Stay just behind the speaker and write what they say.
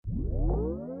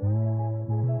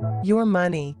Your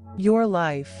Money, Your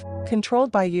Life,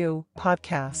 Controlled by You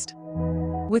podcast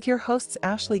with your hosts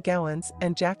Ashley Gowans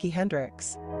and Jackie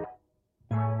Hendricks.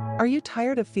 Are you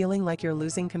tired of feeling like you're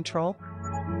losing control?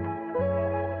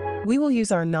 We will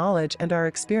use our knowledge and our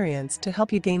experience to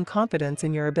help you gain confidence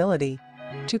in your ability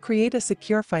to create a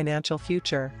secure financial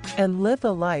future and live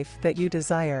the life that you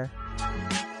desire.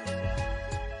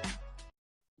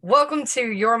 Welcome to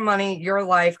Your Money, Your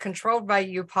Life, Controlled by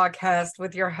You podcast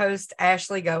with your host,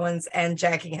 Ashley Goins and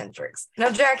Jackie Hendricks.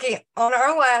 Now, Jackie, on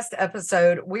our last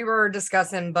episode, we were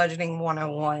discussing budgeting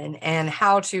 101 and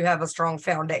how to have a strong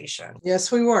foundation.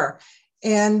 Yes, we were.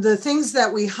 And the things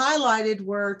that we highlighted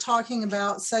were talking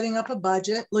about setting up a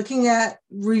budget, looking at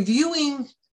reviewing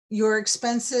your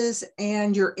expenses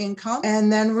and your income,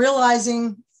 and then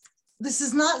realizing this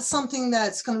is not something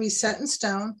that's going to be set in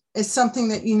stone. It's something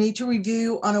that you need to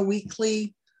review on a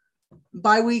weekly,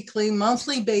 bi-weekly,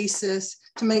 monthly basis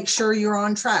to make sure you're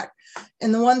on track.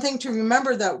 And the one thing to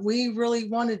remember that we really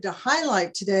wanted to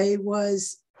highlight today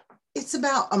was it's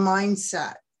about a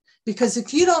mindset. Because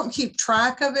if you don't keep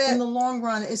track of it in the long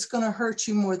run, it's going to hurt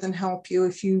you more than help you.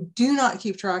 If you do not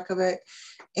keep track of it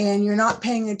and you're not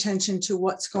paying attention to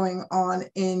what's going on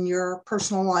in your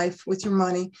personal life with your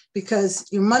money, because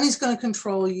your money's going to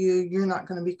control you, you're not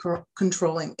going to be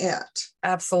controlling it.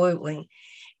 Absolutely.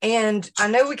 And I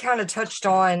know we kind of touched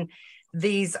on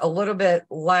these a little bit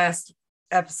last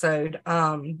episode,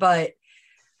 but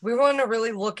we want to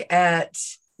really look at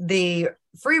the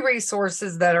free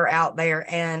resources that are out there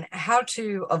and how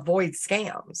to avoid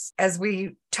scams. As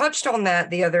we touched on that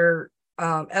the other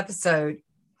episode,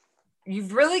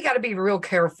 you've really got to be real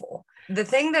careful. The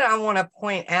thing that I want to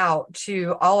point out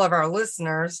to all of our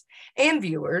listeners and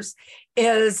viewers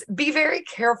is be very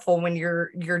careful when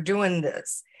you're doing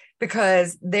this,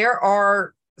 because there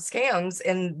are scams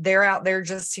and they're out there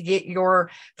just to get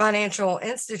your financial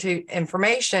institute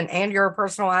information and your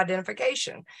personal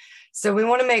identification. So we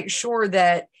want to make sure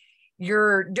that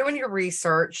you're doing your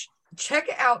research. Check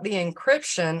out the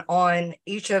encryption on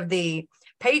each of the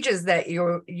pages that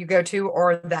you go to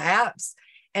or the apps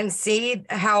and see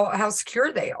how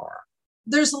secure they are.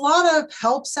 There's a lot of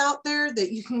helps out there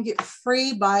that you can get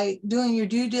free by doing your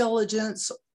due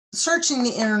diligence, searching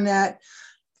the internet,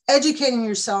 educating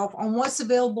yourself on what's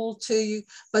available to you.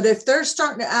 But if they're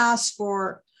starting to ask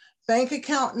for bank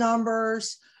account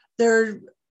numbers, they're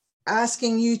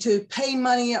asking you to pay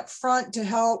money up front to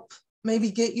help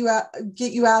maybe get you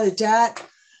out of debt.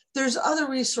 There's other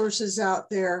resources out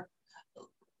there.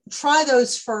 Try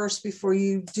those first before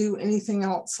you do anything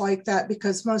else like that,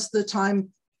 because most of the time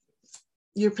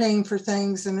you're paying for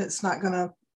things and it's not going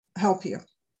to help you.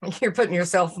 You're putting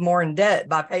yourself more in debt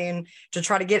by paying to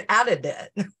try to get out of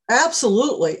debt.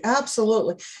 Absolutely.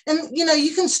 Absolutely. And,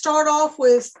 you can start off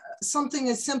with something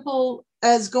as simple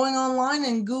as going online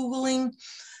and Googling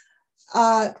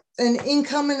an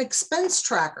income and expense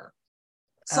tracker.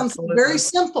 Something Absolutely. Very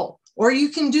simple. Or you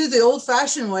can do the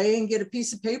old-fashioned way and get a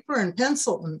piece of paper and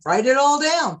pencil and write it all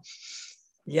down.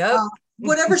 Yep.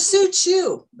 Whatever suits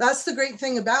you. That's the great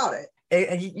thing about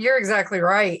it. You're exactly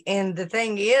right. And the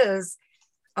thing is,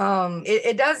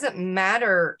 it doesn't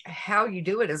matter how you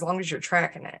do it as long as you're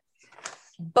tracking it.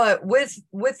 But with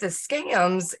the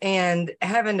scams and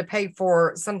having to pay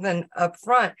for something up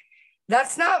front,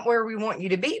 that's not where we want you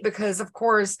to be, because, of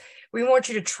course, we want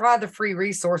you to try the free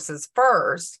resources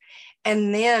first.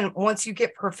 And then once you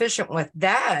get proficient with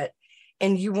that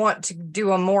and you want to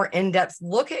do a more in-depth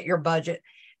look at your budget,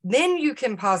 then you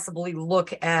can possibly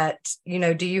look at,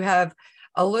 do you have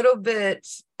a little bit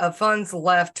of funds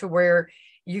left to where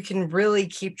you can really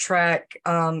keep track?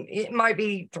 It might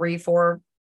be $3, $4,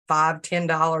 $5,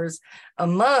 $10 a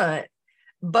month,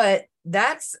 but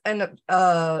that's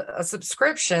a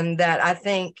subscription that I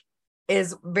think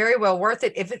is very well worth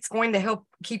it if it's going to help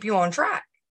keep you on track.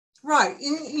 Right.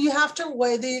 And you have to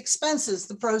weigh the expenses,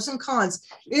 the pros and cons.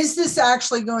 Is this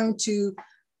actually going to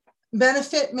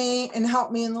benefit me and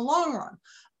help me in the long run?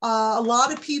 A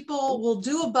lot of people will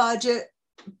do a budget,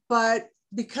 but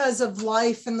because of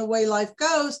life and the way life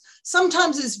goes,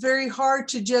 sometimes it's very hard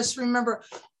to just remember,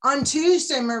 on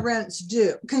Tuesday, my rent's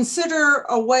due. Consider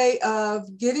a way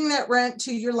of getting that rent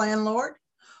to your landlord,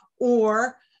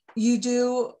 or you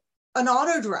do an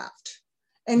auto draft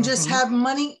and just have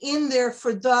money in there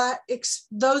for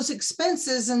those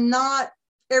expenses and not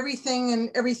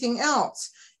everything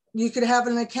else. You could have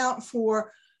an account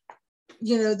for,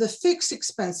 the fixed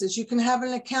expenses. You can have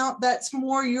an account that's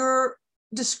more your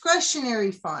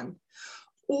discretionary fund,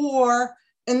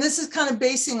 and this is kind of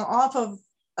basing off of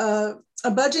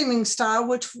a budgeting style,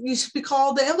 which used to be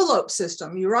called the envelope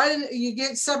system. You write in, you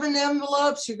get 7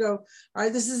 envelopes, you go, all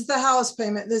right, this is the house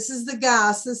payment, this is the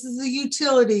gas, this is the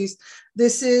utilities,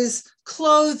 this is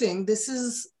clothing, this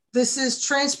is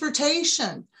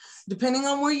transportation, depending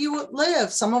on where you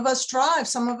live. Some of us drive,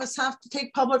 some of us have to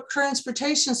take public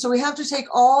transportation. So we have to take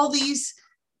all these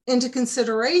into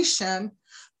consideration,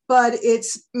 but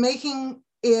it's bringing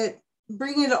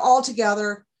it all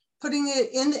together, putting it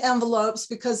in the envelopes,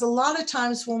 because a lot of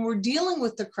times when we're dealing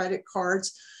with the credit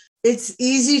cards, it's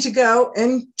easy to go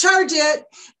and charge it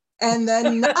and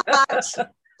then not,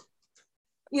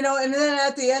 and then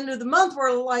at the end of the month,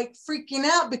 we're like freaking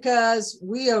out because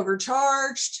we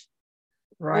overcharged.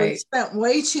 Right. We spent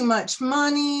way too much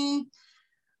money.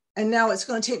 And now it's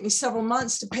going to take me several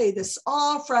months to pay this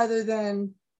off, rather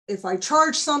than if I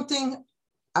charge something,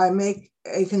 I make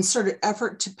a concerted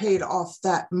effort to pay it off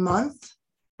that month.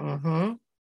 Mm-hmm.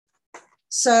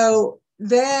 So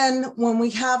then when we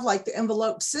have like the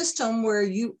envelope system where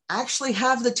you actually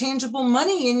have the tangible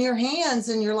money in your hands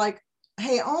and you're like,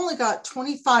 hey, I only got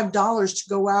 $25 to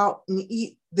go out and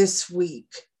eat this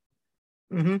week.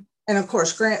 Mm-hmm. And of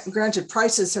course, granted,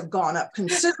 prices have gone up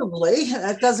considerably.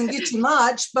 That doesn't get you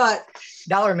much, but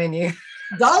dollar menu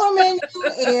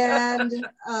and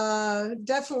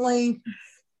definitely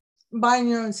buying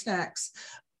your own snacks.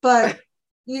 But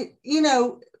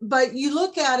but you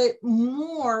look at it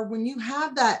more when you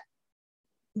have that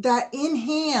in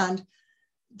hand,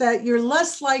 that you're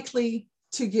less likely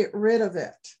to get rid of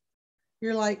it.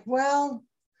 You're like, well,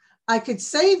 I could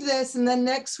save this, and then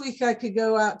next week I could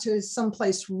go out to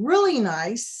someplace really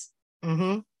nice,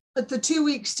 mm-hmm. put the 2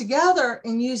 weeks together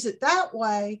and use it that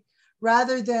way,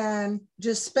 rather than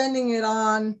just spending it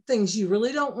on things you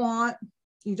really don't want,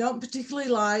 you don't particularly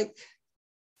like.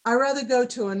 I'd rather go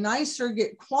to a nicer,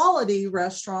 get quality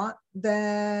restaurant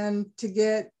than to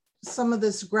get some of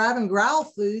this grab and growl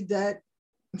food that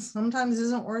sometimes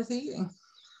isn't worth eating.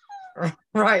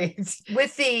 Right.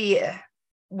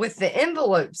 With the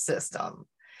envelope system,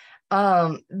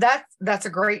 that's a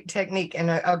great technique and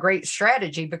a great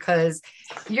strategy, because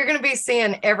you're going to be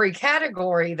seeing every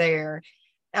category there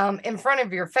in front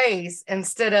of your face,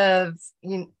 instead of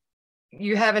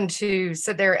you having to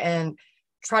sit there and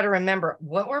try to remember,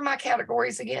 what were my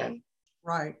categories again?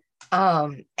 Right.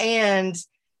 And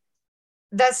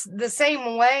that's the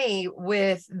same way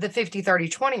with the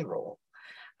 50-30-20 rule.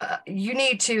 You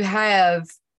need to have,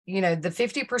 the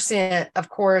 50%, of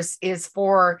course, is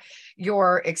for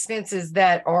your expenses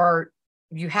that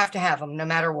you have to have them no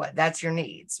matter what. That's your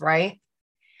needs, right?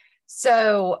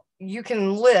 So you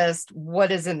can list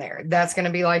what is in there. That's going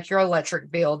to be like your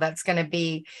electric bill. That's going to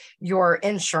be your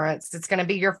insurance. It's going to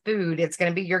be your food. It's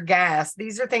going to be your gas.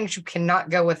 These are things you cannot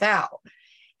go without.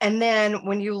 And then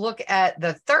when you look at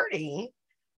the 30,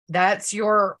 that's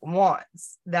your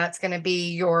wants. That's going to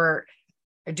be your,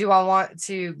 do I want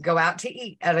to go out to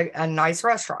eat at a nice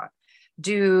restaurant?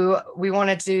 Do we want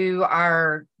to do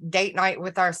our date night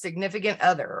with our significant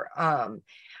other?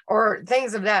 Or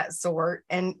things of that sort.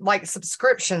 And like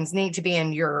subscriptions need to be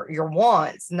in your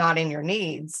wants, not in your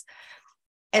needs.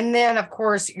 And then, of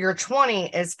course, your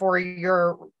 20 is for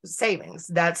your savings.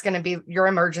 That's going to be your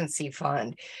emergency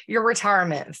fund, your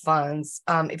retirement funds.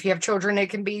 If you have children, it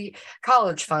can be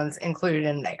college funds included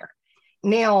in there.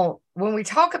 Now, when we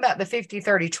talk about the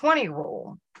 50-30-20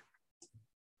 rule,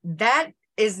 that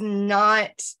is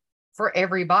not for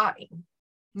everybody.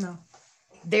 No.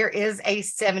 There is a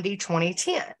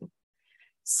 70-20-10.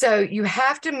 So you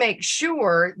have to make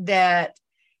sure that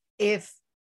if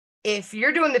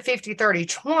you're doing the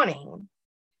 50-30-20,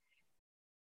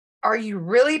 are you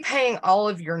really paying all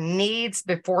of your needs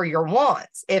before your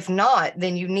wants? If not,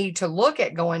 then you need to look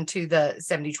at going to the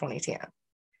 70-20-10.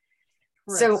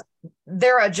 So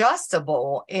they're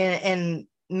adjustable in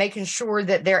making sure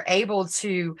that they're able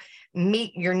to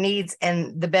meet your needs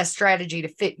and the best strategy to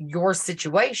fit your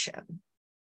situation.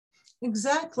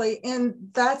 Exactly. And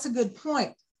that's a good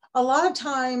point. A lot of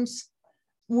times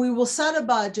we will set a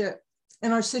budget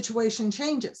and our situation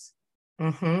changes.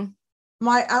 Mm-hmm.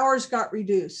 My hours got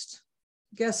reduced.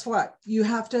 Guess what? You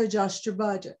have to adjust your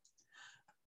budget.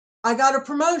 I got a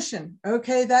promotion.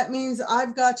 Okay, that means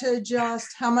I've got to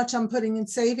adjust how much I'm putting in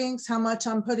savings, how much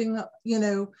I'm putting,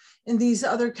 in these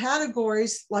other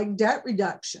categories like debt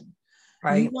reduction.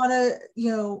 Right. You want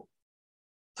to,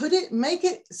 make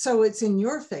it so it's in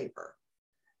your favor,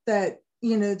 that,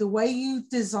 the way you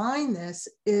design this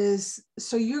is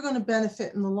so you're going to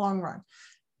benefit in the long run.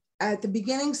 At the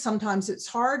beginning, sometimes it's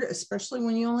hard, especially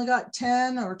when you only got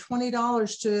 $10 or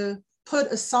 $20 to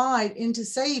put aside into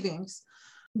savings.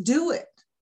 Do it.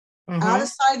 Mm-hmm. Out of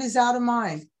sight is out of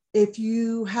mind. If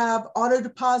you have auto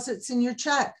deposits in your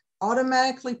check,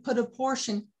 automatically put a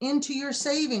portion into your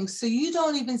savings so you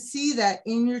don't even see that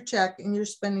in your check, in your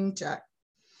spending check.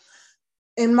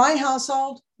 In my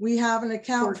household, we have an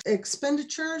account for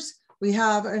expenditures. We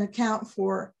have an account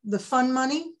for the fun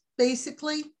money,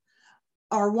 basically,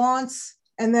 our wants,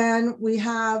 and then we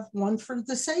have one for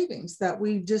the savings that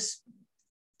we just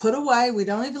put away. We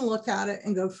don't even look at it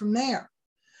and go from there.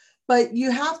 But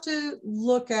you have to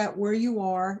look at where you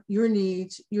are, your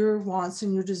needs, your wants,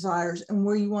 and your desires, and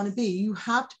where you want to be. You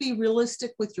have to be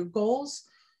realistic with your goals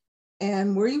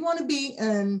and where you want to be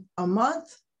in a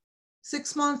month,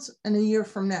 6 months, and a year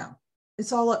from now.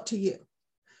 It's all up to you.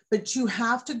 But you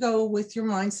have to go with your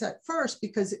mindset first,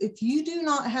 because if you do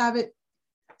not have it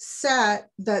set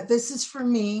that this is for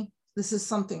me, this is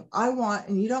something I want,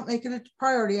 and you don't make it a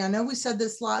priority. I know we said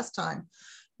this last time,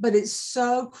 but it's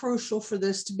so crucial for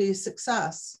this to be a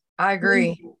success. I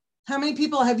agree. How many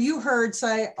people have you heard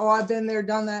say, oh, I've been there,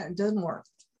 done that, it didn't work?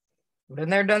 Been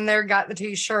there, done there, got the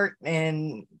t-shirt,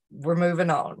 and we're moving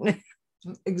on.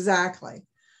 Exactly.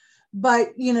 But,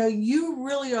 you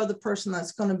really are the person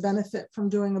that's going to benefit from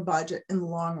doing a budget in the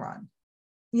long run.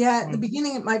 Yeah, at the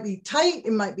beginning, it might be tight,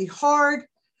 it might be hard,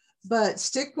 but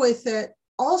stick with it.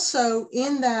 Also,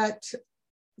 in that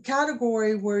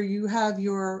category where you have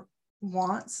your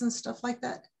wants and stuff like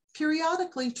that,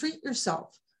 periodically treat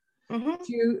yourself. Mm-hmm.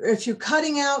 If you're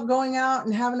cutting out, going out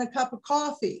and having a cup of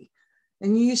coffee,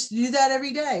 and you used to do that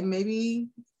every day, maybe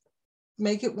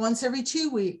make it once every 2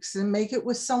 weeks and make it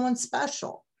with someone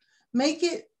special. Make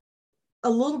it a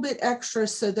little bit extra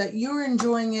so that you're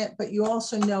enjoying it, but you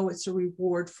also know it's a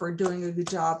reward for doing a good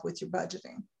job with your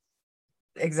budgeting.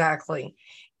 Exactly.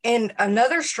 And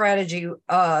another strategy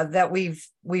that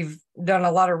we've done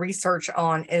a lot of research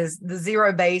on is the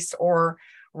zero-based or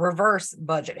reverse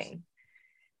budgeting.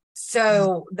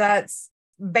 So that's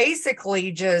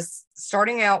basically just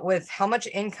starting out with how much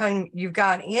income you've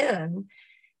got in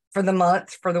for the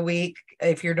month, for the week,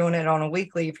 if you're doing it on a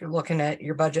weekly, if you're looking at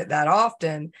your budget that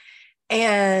often,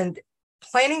 and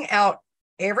planning out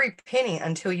every penny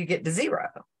until you get to zero.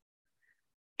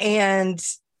 And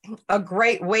a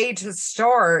great way to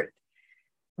start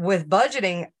with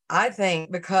budgeting, I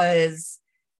think, because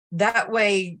that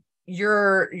way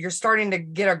you're starting to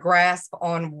get a grasp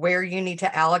on where you need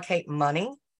to allocate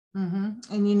money.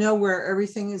 Mm-hmm. And you know where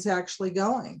everything is actually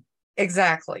going.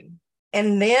 Exactly.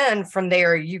 And then from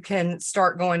there, you can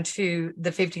start going to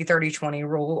the 50-30-20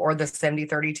 rule or the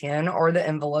 70-30-10 or the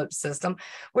envelope system,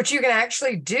 which you can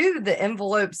actually do the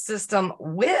envelope system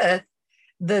with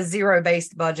the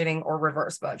zero-based budgeting or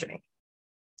reverse budgeting.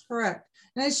 Correct.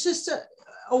 And it's just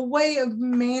a way of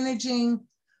managing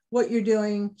what you're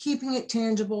doing, keeping it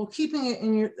tangible, keeping it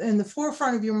in the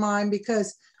forefront of your mind,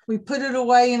 because we put it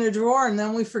away in a drawer and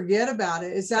then we forget about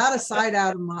it. It's out of sight,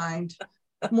 out of mind,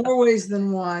 more ways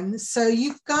than one. So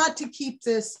you've got to keep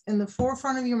this in the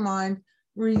forefront of your mind,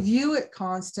 review it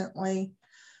constantly,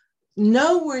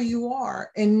 know where you are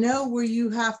and know where you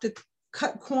have to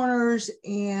cut corners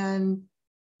and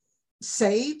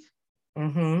save.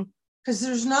 Mm-hmm. Because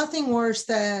there's nothing worse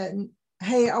than,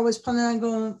 hey, I was planning on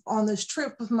going on this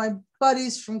trip with my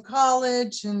buddies from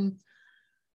college and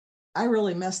I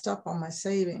really messed up on my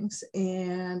savings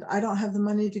and I don't have the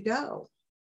money to go.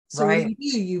 So right. What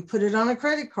do? You put it on a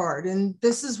credit card. And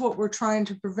this is what we're trying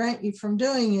to prevent you from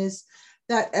doing, is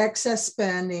that excess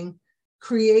spending.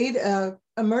 Create a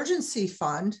emergency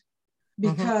fund,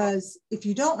 because if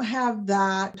you don't have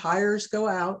that, tires go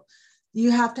out, you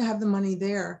have to have the money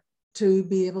there to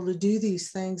be able to do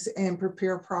these things and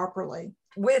prepare properly.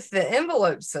 With the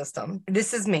envelope system,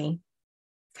 this is me.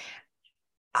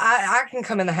 I can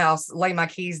come in the house, lay my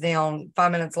keys down.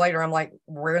 5 minutes later, I'm like,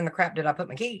 where in the crap did I put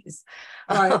my keys?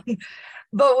 Right.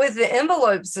 But with the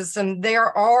envelope system, there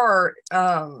are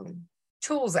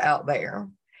tools out there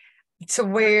to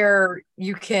where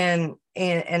you can,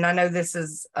 and I know this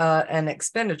is an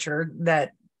expenditure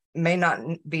that may not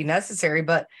be necessary,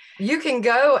 but you can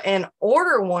go and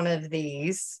order one of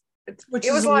these. Which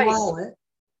is like, a wallet.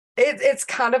 It's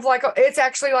kind of like, it's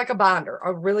actually like a binder,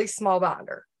 a really small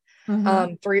binder.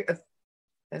 Mm-hmm.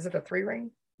 Is it a 3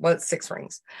 ring? Well, it's 6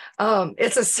 rings.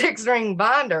 It's a 6-ring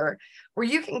binder where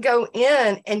you can go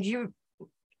in and you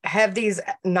have these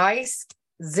nice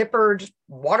zippered,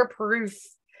 waterproof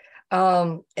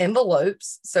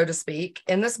envelopes, so to speak,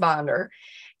 in this binder.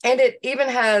 And it even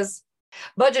has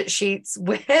budget sheets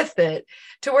with it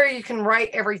to where you can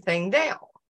write everything down.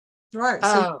 Right.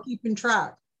 So you're keeping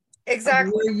track.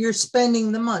 Exactly. Where you're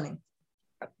spending the money.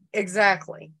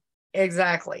 Exactly.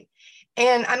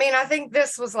 And I mean, I think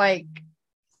this was like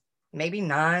maybe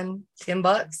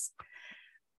 $9-10.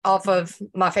 off of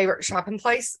my favorite shopping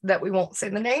place that we won't say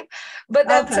the name, but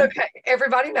that's okay.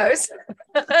 Everybody knows.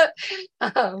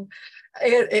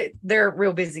 They're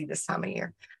real busy this time of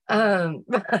year.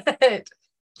 But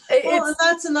and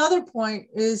that's another point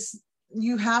is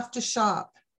you have to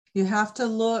shop. You have to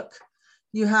look.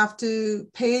 You have to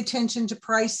pay attention to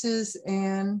prices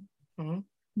and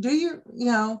do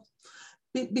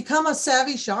become a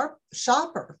savvy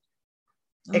shopper.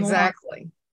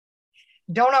 Exactly.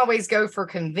 Don't always go for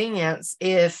convenience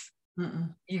if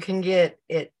you can get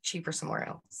it cheaper somewhere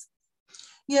else.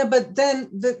 Yeah, but then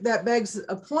that begs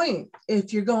a point.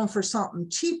 If you're going for something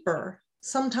cheaper,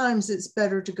 sometimes it's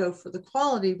better to go for the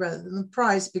quality rather than the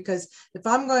price, because if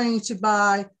I'm going to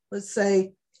buy, let's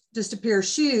say, just a pair of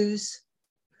shoes,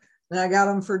 and I got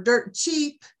them for dirt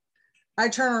cheap, I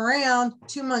turn around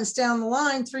 2 months down the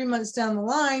line, 3 months down the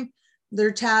line,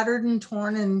 they're tattered and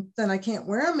torn, and then I can't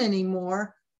wear them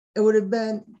anymore. It would have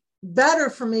been better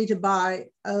for me to buy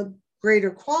a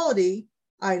greater quality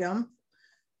item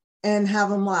and have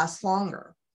them last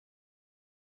longer.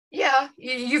 Yeah,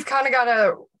 you've kind of got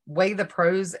to weigh the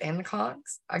pros and the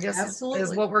cons, I guess. Absolutely.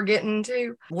 Is what we're getting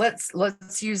to.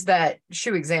 Let's use that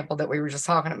shoe example that we were just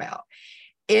talking about.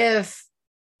 If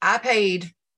I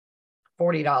paid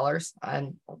 $40, a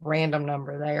random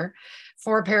number there,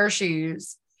 for a pair of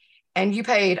shoes, and you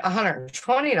paid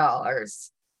 $120,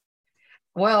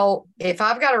 well, if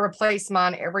I've got to replace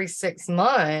mine every 6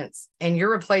 months and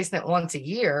you're replacing it once a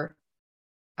year,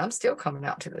 I'm still coming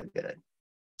out to the good.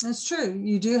 That's true.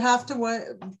 You do have to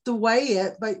weigh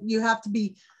it, but you have to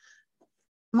be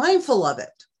mindful of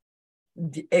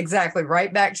it. Exactly.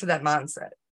 Right back to that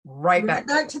mindset. Right back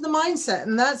to the mindset.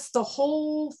 And that's the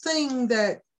whole thing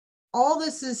that all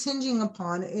this is hinging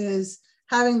upon, is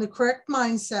having the correct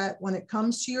mindset when it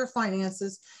comes to your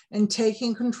finances and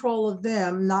taking control of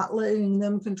them, not letting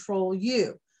them control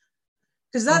you.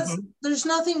 Because there's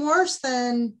nothing worse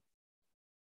than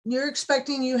you're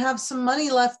expecting you have some money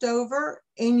left over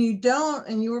and you don't,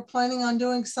 and you were planning on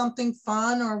doing something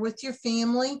fun or with your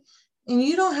family and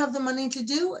you don't have the money to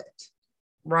do it.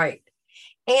 Right.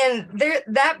 And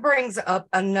that brings up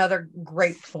another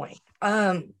great point.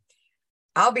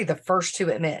 I'll be the first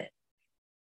to admit,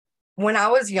 when I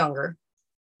was younger,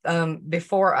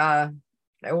 before I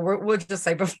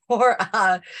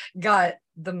got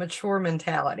the mature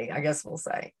mentality, I guess we'll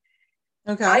say.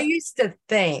 Okay. I used to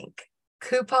think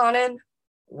couponing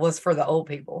was for the old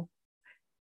people.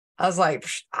 I was like,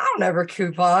 I'll never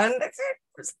coupon.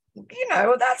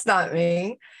 That's not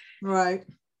me. Right.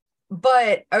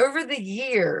 But over the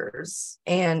years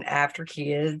and after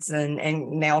kids and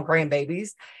now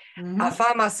grandbabies, I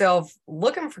find myself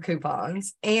looking for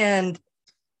coupons and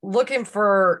looking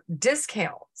for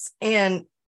discounts. And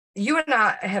you and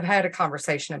I have had a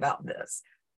conversation about this.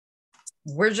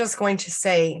 We're just going to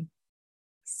say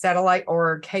satellite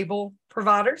or cable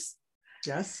providers.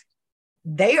 Yes.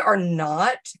 They are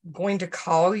not going to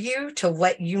call you to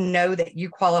let you know that you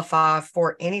qualify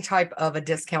for any type of a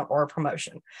discount or a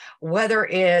promotion, whether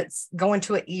it's going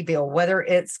to an e-bill, whether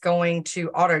it's going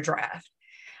to auto draft.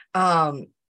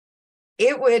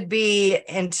 It would be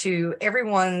into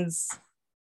everyone's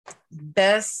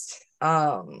best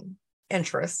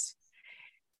interest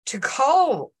to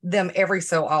call them every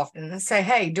so often and say,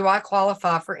 hey, do I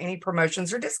qualify for any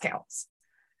promotions or discounts?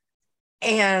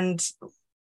 And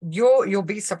you'll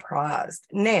be surprised.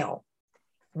 Now,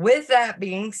 with that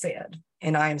being said,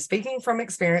 and I am speaking from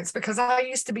experience because I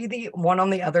used to be the one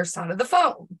on the other side of the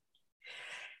phone.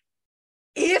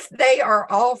 If they are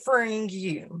offering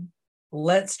you,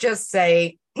 let's just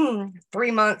say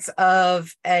 3 months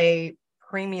of a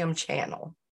premium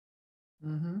channel,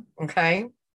 okay,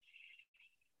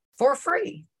 for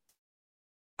free.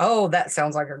 Oh, that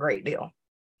sounds like a great deal.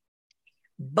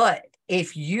 But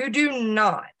if you do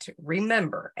not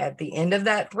remember at the end of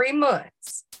that 3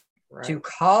 months to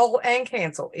call and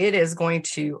cancel, it is going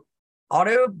to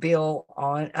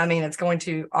it's going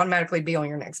to automatically be on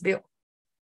your next bill.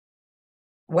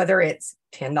 Whether it's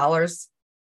 $10,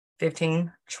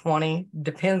 $15, $20,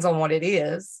 depends on what it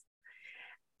is.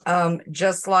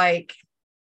 Just like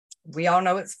we all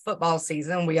know it's football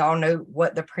season. We all know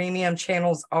what the premium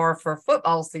channels are for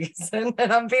football season.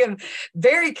 And I'm being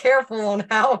very careful on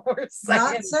how we're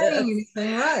saying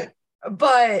anything right.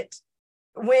 But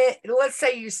let's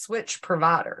say you switch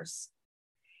providers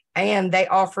and they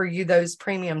offer you those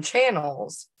premium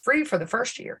channels free for the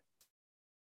first year.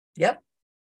 Yep.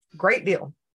 Great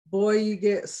deal. Boy, you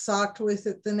get socked with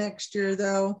it the next year,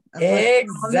 though.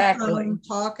 Exactly.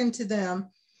 Talking to them.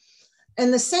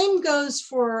 And the same goes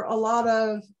for a lot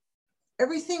of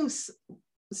everything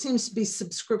seems to be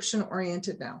subscription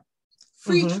oriented now.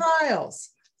 Free trials,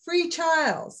 free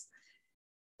trials.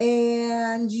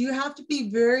 And you have to be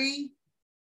very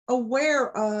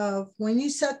aware of when you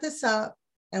set this up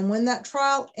and when that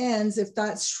trial ends, if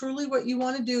that's truly what you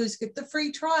want to do is get the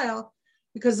free trial,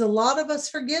 because a lot of us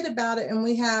forget about it and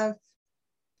we have,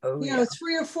 $3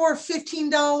 or $4,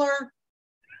 $15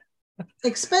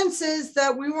 expenses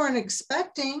that we weren't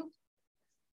expecting.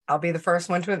 I'll be the first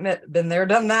one to admit, been there,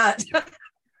 done that.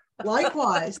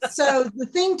 Likewise. So the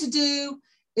thing to do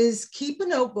is keep a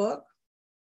notebook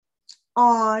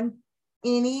on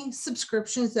any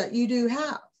subscriptions that you do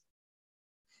have.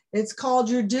 It's called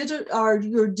your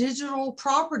digital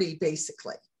property,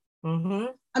 basically. Mm-hmm.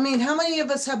 I mean, how many of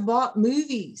us have bought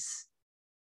movies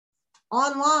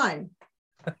online?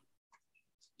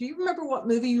 Do you remember what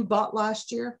movie you bought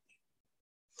last year?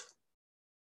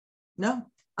 No.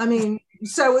 I mean,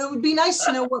 so it would be nice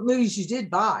to know what movies you did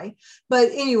buy. But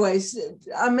anyways,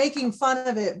 I'm making fun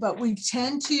of it, but we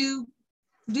tend to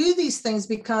do these things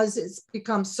because it's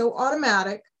become so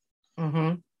automatic.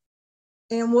 Mm-hmm.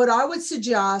 And what I would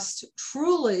suggest,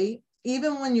 truly,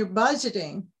 even when you're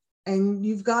budgeting and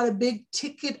you've got a big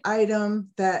ticket item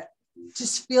that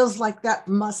just feels like that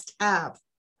must have,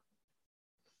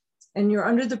 and you're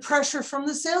under the pressure from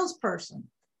the salesperson.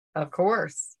 Of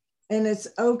course. And it's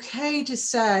okay to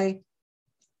say,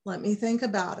 let me think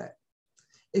about it.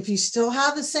 If you still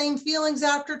have the same feelings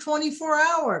after 24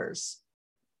 hours,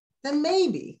 then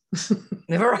maybe,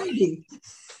 maybe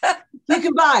you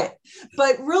can buy it.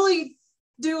 But really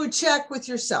do a check with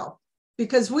yourself,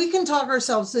 because we can talk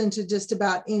ourselves into just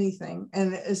about anything,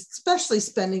 and especially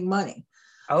spending money.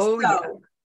 Oh, so yeah.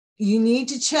 You need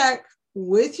to check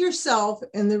with yourself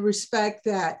in the respect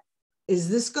that, is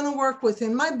this going to work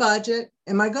within my budget?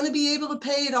 Am I going to be able to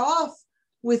pay it off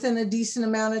within a decent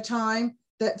amount of time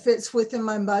that fits within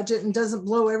my budget and doesn't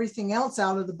blow everything else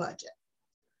out of the budget?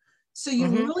 So you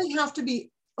really have to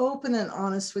be open and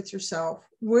honest with yourself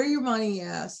where your money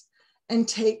is and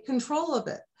take control of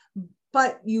it.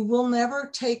 But you will never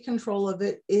take control of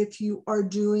it if you are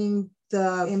doing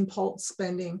the impulse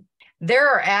spending. There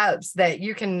are apps that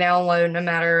you can download, no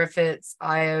matter if it's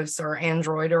iOS or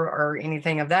Android or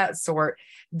anything of that sort,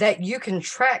 that you can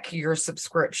track your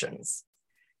subscriptions.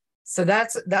 So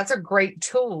that's a great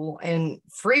tool and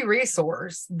free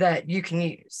resource that you can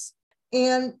use.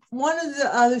 And one of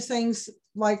the other things,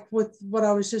 like with what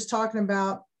I was just talking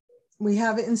about, we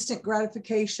have instant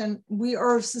gratification. We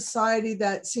are a society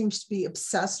that seems to be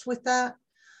obsessed with that.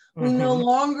 We no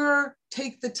longer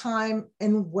take the time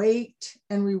and wait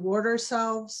and reward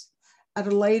ourselves at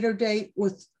a later date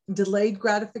with delayed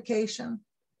gratification.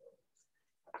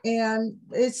 And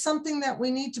it's something that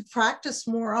we need to practice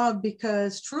more of,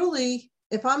 because truly,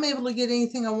 if I'm able to get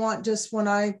anything I want just when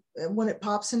it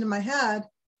pops into my head,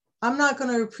 I'm not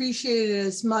going to appreciate it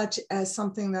as much as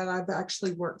something that I've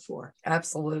actually worked for.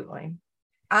 Absolutely.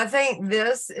 I think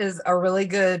this is a really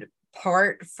good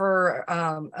part for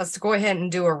us to go ahead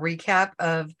and do a recap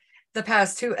of the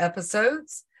past 2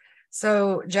 episodes.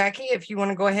 So, Jackie, if you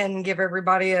want to go ahead and give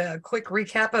everybody a quick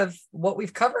recap of what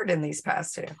we've covered in these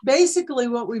past 2. Basically,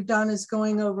 what we've done is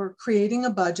going over creating a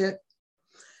budget,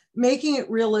 making it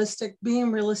realistic, being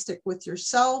realistic with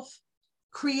yourself,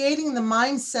 creating the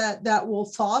mindset that will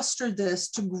foster this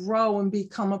to grow and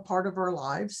become a part of our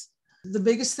lives. The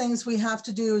biggest things we have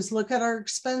to do is look at our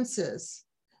expenses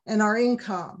and our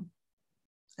income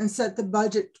and set the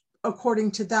budget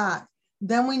according to that.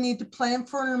 Then we need to plan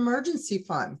for an emergency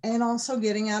fund and also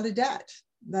getting out of debt.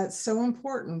 That's so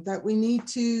important that we need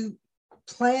to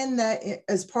plan that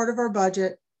as part of our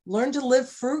budget. Learn to live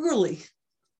frugally.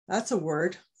 That's a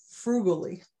word,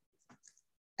 frugally.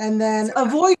 And then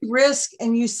avoid risk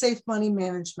and use safe money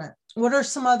management. What are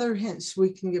some other hints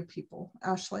we can give people,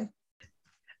 Ashley?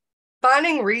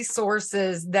 Finding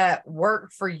resources that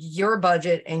work for your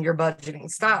budget and your budgeting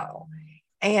style,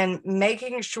 and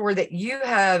making sure that you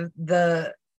have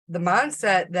the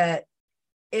mindset that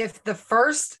if the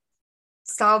first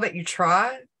style that you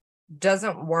try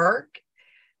doesn't work,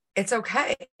 it's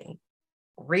okay.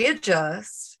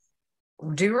 Readjust,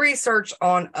 do research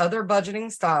on other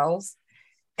budgeting styles,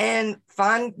 and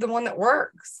find the one that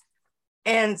works,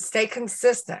 and stay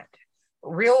consistent.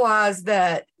 Realize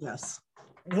that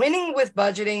winning with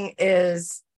budgeting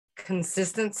is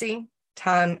consistency,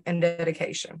 time, and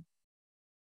dedication.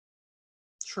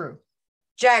 True.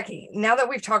 Jackie, now that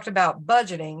we've talked about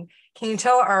budgeting, can you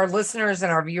tell our listeners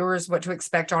and our viewers what to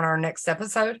expect on our next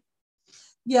episode?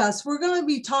 Yes, we're going to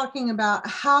be talking about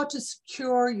how to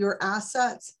secure your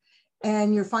assets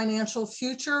and your financial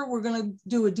future. We're going to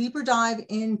do a deeper dive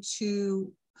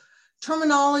into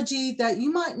terminology that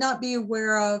you might not be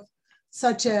aware of,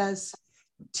 such as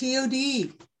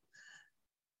TOD,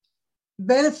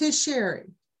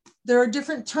 beneficiary. There are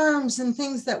different terms and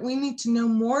things that we need to know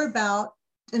more about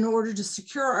in order to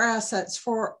secure our assets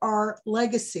for our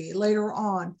legacy later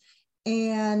on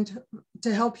and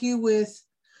to help you with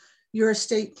your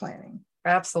estate planning.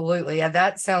 Absolutely. Yeah,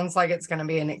 that sounds like it's going to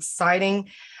be an exciting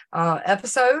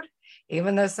episode,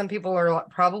 even though some people are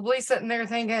probably sitting there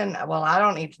thinking, well, I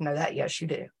don't need to know that. Yes, you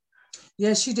do.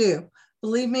 Yes, you do.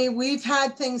 Believe me, we've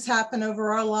had things happen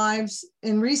over our lives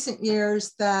in recent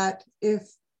years that if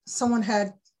someone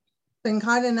had been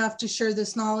kind enough to share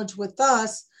this knowledge with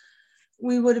us,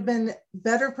 we would have been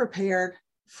better prepared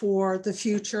for the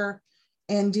future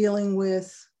and dealing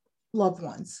with loved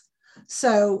ones.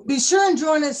 So be sure and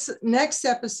join us next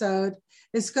episode.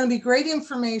 It's going to be great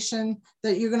information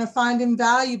that you're going to find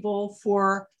invaluable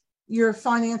for your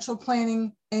financial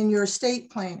planning and your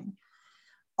estate planning.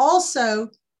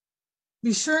 Also,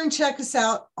 be sure and check us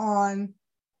out on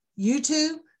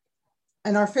YouTube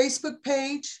and our Facebook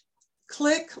page.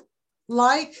 Click,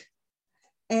 like,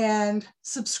 and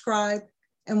subscribe,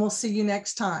 and we'll see you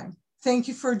next time. Thank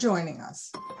you for joining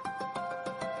us.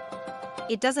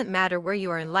 It doesn't matter where you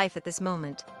are in life at this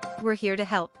moment. We're here to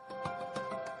help.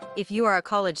 If you are a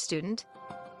college student,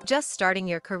 just starting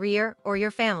your career or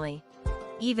your family,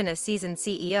 even a seasoned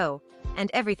CEO, and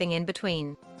everything in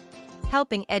between,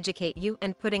 helping educate you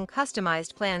and putting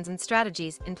customized plans and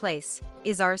strategies in place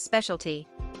is our specialty.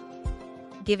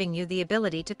 Giving you the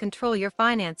ability to control your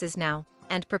finances now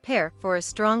and prepare for a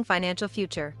strong financial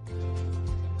future.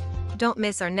 Don't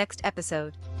miss our next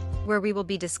episode, where we will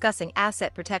be discussing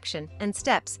asset protection and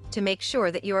steps to make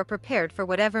sure that you are prepared for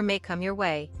whatever may come your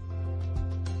way.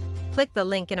 Click the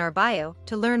link in our bio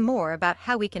to learn more about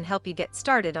how we can help you get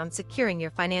started on securing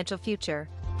your financial future.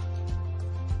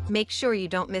 Make sure you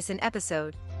don't miss an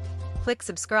episode. Click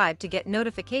subscribe to get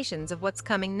notifications of what's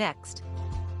coming next.